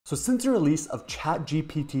So since the release of Chat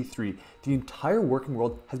GPT-3, the entire working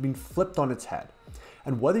world has been flipped on its head.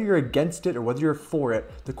 And whether you're against it or whether you're for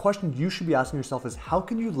it, the question you should be asking yourself is how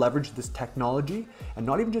can you leverage this technology, and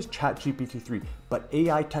not even just Chat GPT-3, but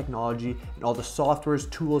AI technology and all the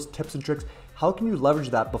softwares, tools, tips and tricks, how can you leverage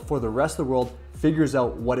that before the rest of the world figures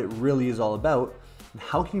out what it really is all about, and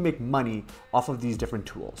how can you make money off of these different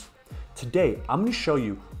tools? Today, I'm gonna show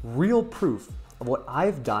you real proof of what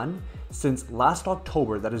I've done since last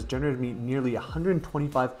October that has generated me nearly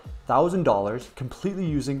 $125,000 completely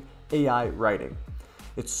using AI writing.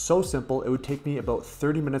 It's so simple, it would take me about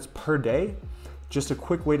 30 minutes per day, just a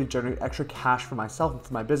quick way to generate extra cash for myself and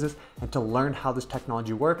for my business and to learn how this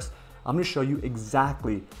technology works. I'm gonna show you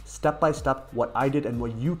exactly step by step what I did and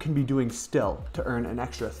what you can be doing still to earn an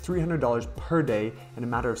extra $300 per day in a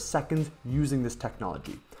matter of seconds using this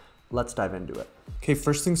technology. Let's dive into it. Okay,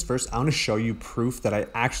 first things first, I want to show you proof that I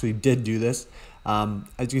actually did do this. As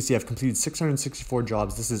you can see, I've completed 664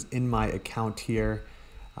 jobs. This is in my account here.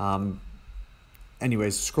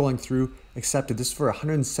 Anyways, scrolling through, accepted. This is for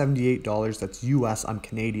 $178. That's US, I'm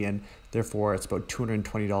Canadian. Therefore, it's about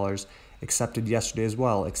 $220. Accepted yesterday as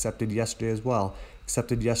well. Accepted yesterday as well.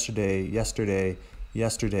 Accepted yesterday, yesterday,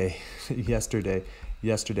 yesterday,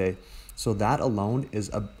 yesterday. So that alone is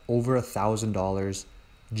over $1,000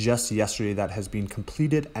 just yesterday that has been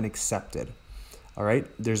completed and accepted. All right,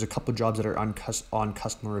 there's a couple jobs that are on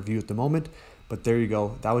customer review at the moment, but there you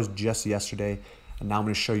go. That was just yesterday. And now I'm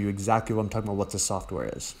gonna show you exactly what I'm talking about, what the software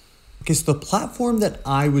is. Okay, so the platform that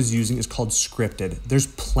I was using is called Scripted. There's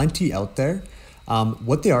plenty out there.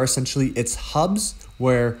 What they are essentially, it's hubs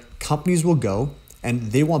where companies will go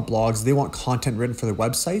and they want blogs, they want content written for their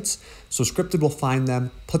websites. So Scripted will find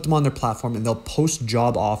them, put them on their platform, and they'll post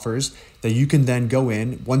job offers that you can then go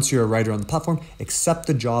in, once you're a writer on the platform, accept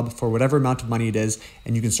the job for whatever amount of money it is,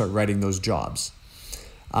 and you can start writing those jobs.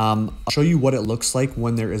 I'll show you what it looks like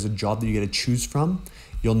when there is a job that you get to choose from.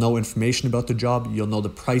 You'll know information about the job, you'll know the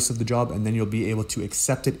price of the job, and then you'll be able to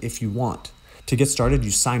accept it if you want. To get started,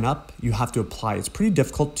 you sign up, you have to apply. It's pretty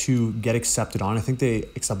difficult to get accepted on. I think they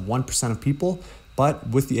accept 1% of people, but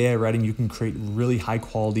with the AI writing, you can create really high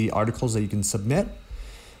quality articles that you can submit.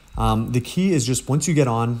 The key is just once you get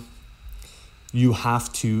on, you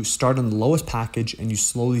have to start on the lowest package and you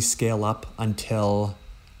slowly scale up until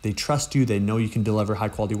they trust you, they know you can deliver high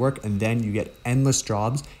quality work, and then you get endless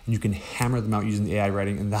jobs and you can hammer them out using the AI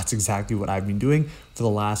writing. And that's exactly what I've been doing for the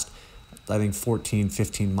last, I think 14,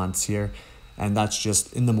 15 months here. And that's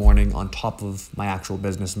just in the morning on top of my actual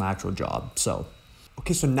business, my actual job. So,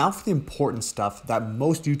 okay, so now for the important stuff that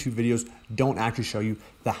most YouTube videos don't actually show you,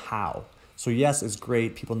 the how. So yes, it's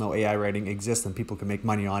great. People know AI writing exists and people can make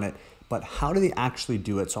money on it, but how do they actually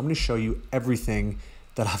do it? So I'm gonna show you everything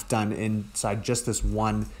that I've done inside just this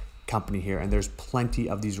one company here. And there's plenty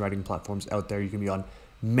of these writing platforms out there. You can be on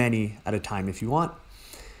many at a time if you want.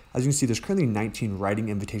 As you can see, there's currently 19 writing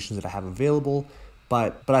invitations that I have available,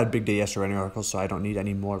 but I had a big day yesterday writing articles, so I don't need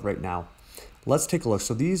any more right now. Let's take a look.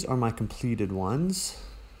 So these are my completed ones.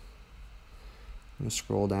 I'm gonna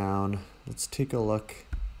scroll down. Let's take a look.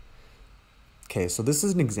 Okay, so this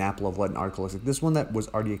is an example of what an article looks like. This one that was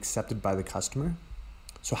already accepted by the customer.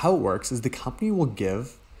 So how it works is the company will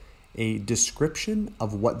give a description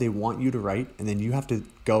of what they want you to write, and then you have to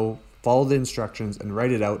go follow the instructions and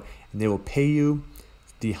write it out, and they will pay you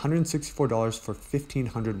the $164 for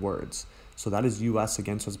 1,500 words. So that is US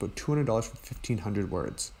again, so it's about $200 for 1,500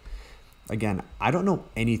 words. Again, I don't know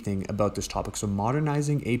anything about this topic. So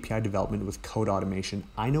modernizing API development with code automation,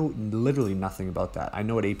 I know literally nothing about that. I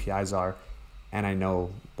know what APIs are and I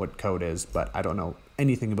know what code is, but I don't know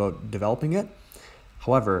anything about developing it.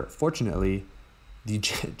 However, fortunately, the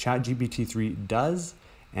Chat GPT-3 does,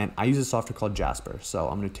 and I use a software called Jasper. So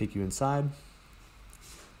I'm gonna take you inside.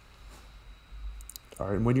 All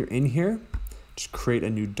right, and when you're in here, just create a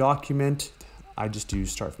new document. I just do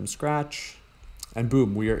start from scratch, and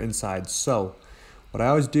boom, we are inside. So what I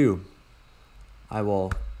always do, I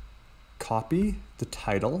will copy the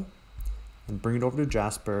title and bring it over to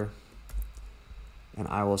Jasper, and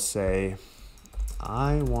I will say,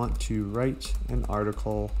 I want to write an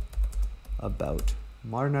article about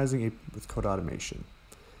modernizing with code automation.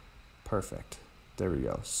 Perfect. There we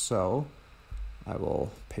go. So I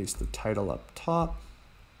will paste the title up top,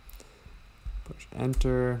 push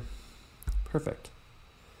enter. Perfect.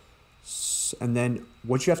 And then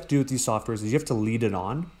what you have to do with these softwares is you have to lead it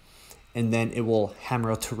on, and then it will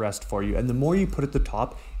hammer out the rest for you. And the more you put at the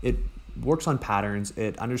top, it works on patterns.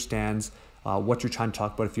 It understands what you're trying to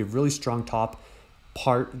talk about. If you have really strong top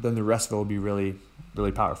part, then the rest of it will be really,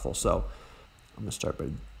 really powerful. So I'm gonna start by,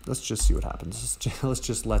 let's just see what happens. Let's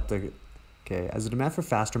just let the, Okay, as the demand for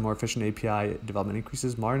faster, more efficient API development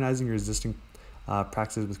increases, modernizing your existing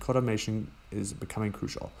practices with code automation is becoming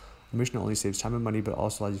crucial. Automation not only saves time and money, but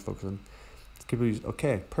also allows you to focus on capabilities.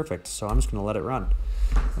 Okay, perfect. So I'm just going to let it run.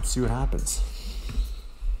 Let's see what happens.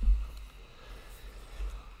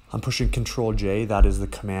 I'm pushing Control J. That is the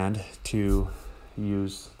command to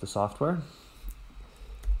use the software.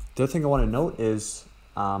 The other thing I want to note is,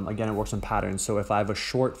 again, it works in patterns. So if I have a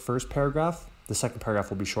short first paragraph, the second paragraph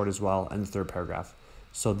will be short as well, and the third paragraph.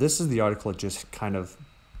 So this is the article it just kind of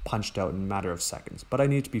punched out in a matter of seconds, but I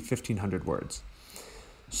need it to be 1,500 words.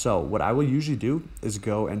 So what I will usually do is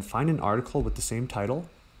go and find an article with the same title,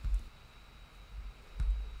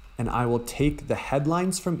 and I will take the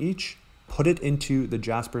headlines from each, put it into the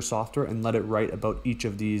Jasper software, and let it write about each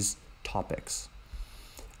of these topics.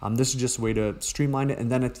 This is just a way to streamline it, and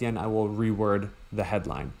then at the end I will reword the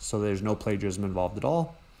headline so there's no plagiarism involved at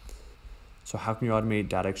all. So how can you automate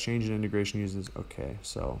data exchange and integration using this? Okay,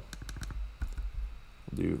 so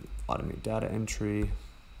we'll do automate data entry.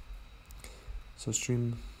 So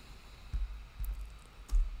automate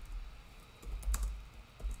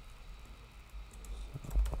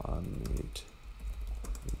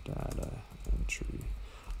data entry.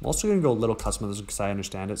 I'm also going to go a little custom with this because I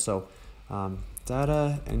understand it. So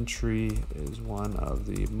data entry is one of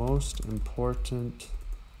the most important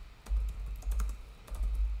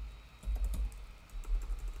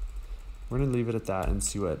We're going to leave it at that and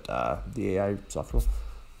see what the AI software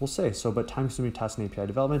will say. So, but time-consuming tasks in API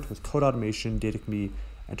development. With code automation, data can be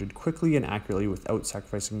entered quickly and accurately without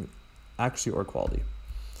sacrificing accuracy or quality.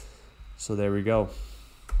 So there we go.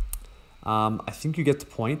 I think you get the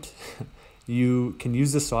point. You can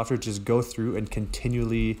use this software to just go through and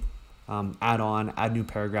continually add new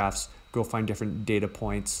paragraphs, go find different data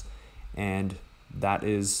points, and that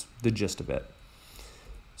is the gist of it.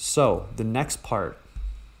 So the next part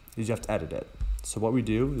is you have to edit it. So what we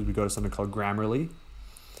do is we go to something called Grammarly,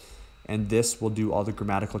 and this will do all the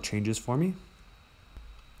grammatical changes for me.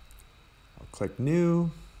 I'll click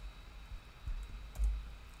New,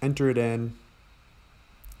 enter it in,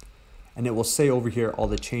 and it will say over here all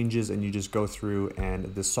the changes, and you just go through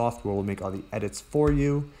and the software will make all the edits for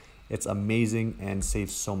you. It's amazing and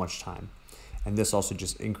saves so much time. And this also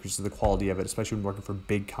just increases the quality of it, especially when working for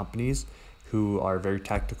big companies who are very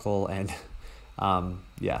technical, and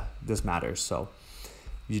yeah, this matters. So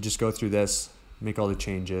you just go through this, make all the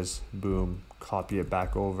changes, boom, copy it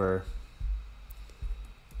back over,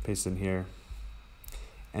 paste in here,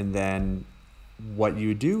 and then what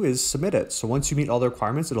you do is submit it. So once you meet all the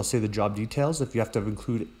requirements, it'll say the job details. If you have to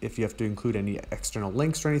include any external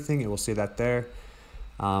links or anything, it will say that there.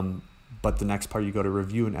 But the next part, you go to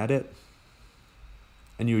review and edit,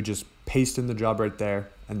 and you would just paste in the job right there,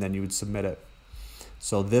 and then you would submit it.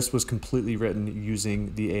 So this was completely written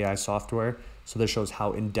using the AI software. So this shows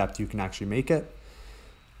how in-depth you can actually make it.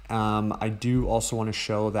 I do also want to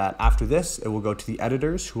show that after this, it will go to the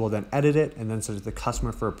editors who will then edit it and then send it to the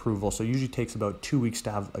customer for approval. So it usually takes about 2 weeks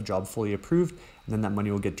to have a job fully approved, and then that money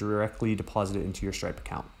will get directly deposited into your Stripe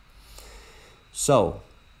account. So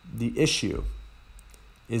the issue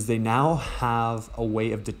is they now have a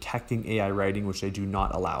way of detecting AI writing, which they do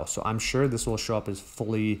not allow. So I'm sure this will show up as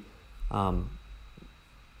fully,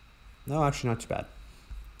 no, actually not too bad.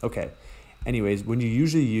 Okay, anyways, when you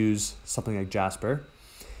usually use something like Jasper,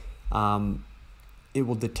 it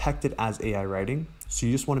will detect it as AI writing. So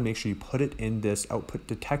you just want to make sure you put it in this output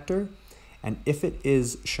detector. And if it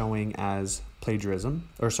is showing as plagiarism,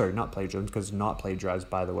 or sorry, not plagiarism, because it's not plagiarized,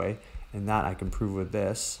 by the way, and that I can prove with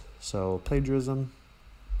this. So plagiarism,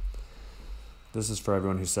 this is for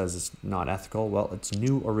everyone who says it's not ethical. Well, it's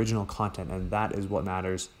new original content, and that is what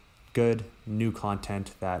matters. Good, new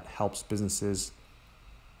content that helps businesses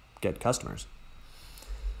get customers.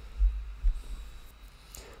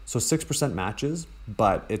 So 6% matches,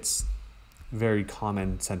 but it's very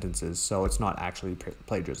common sentences, so it's not actually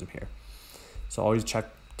plagiarism here. So always check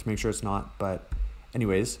to make sure it's not, but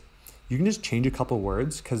anyways, you can just change a couple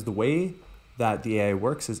words, because the way that the AI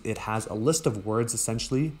works is it has a list of words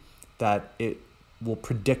essentially that it will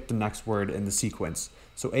predict the next word in the sequence.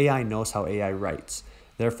 So AI knows how AI writes.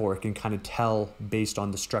 Therefore, it can kind of tell based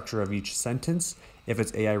on the structure of each sentence if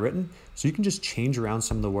it's AI written. So you can just change around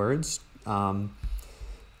some of the words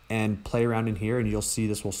and play around in here, and you'll see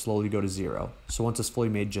this will slowly go to 0. So once it's fully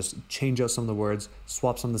made, just change out some of the words,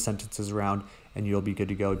 swap some of the sentences around, and you'll be good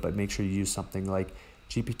to go. But make sure you use something like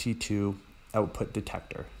GPT-2 output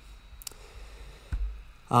detector.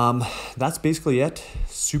 That's basically it.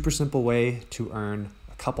 Super simple way to earn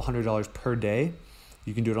a couple $100s per day.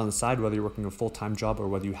 You can do it on the side, whether you're working a full-time job or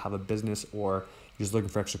whether you have a business or you're just looking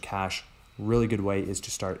for extra cash. really good way is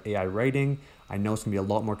to start AI writing. I know it's gonna be a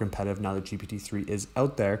lot more competitive now that GPT-3 is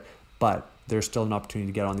out there, but there's still an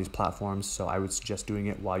opportunity to get on these platforms, so I would suggest doing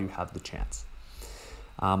it while you have the chance.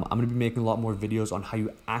 I'm going to be making a lot more videos on how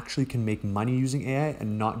you actually can make money using AI,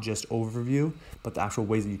 and not just overview, but the actual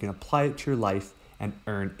ways that you can apply it to your life and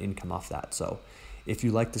earn income off that. So if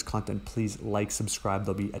you like this content, please like, subscribe.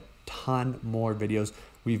 There'll be a ton more videos.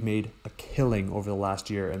 We've made a killing over the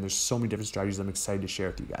last year, and there's so many different strategies I'm excited to share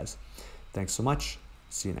with you guys. Thanks so much.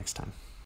 See you next time.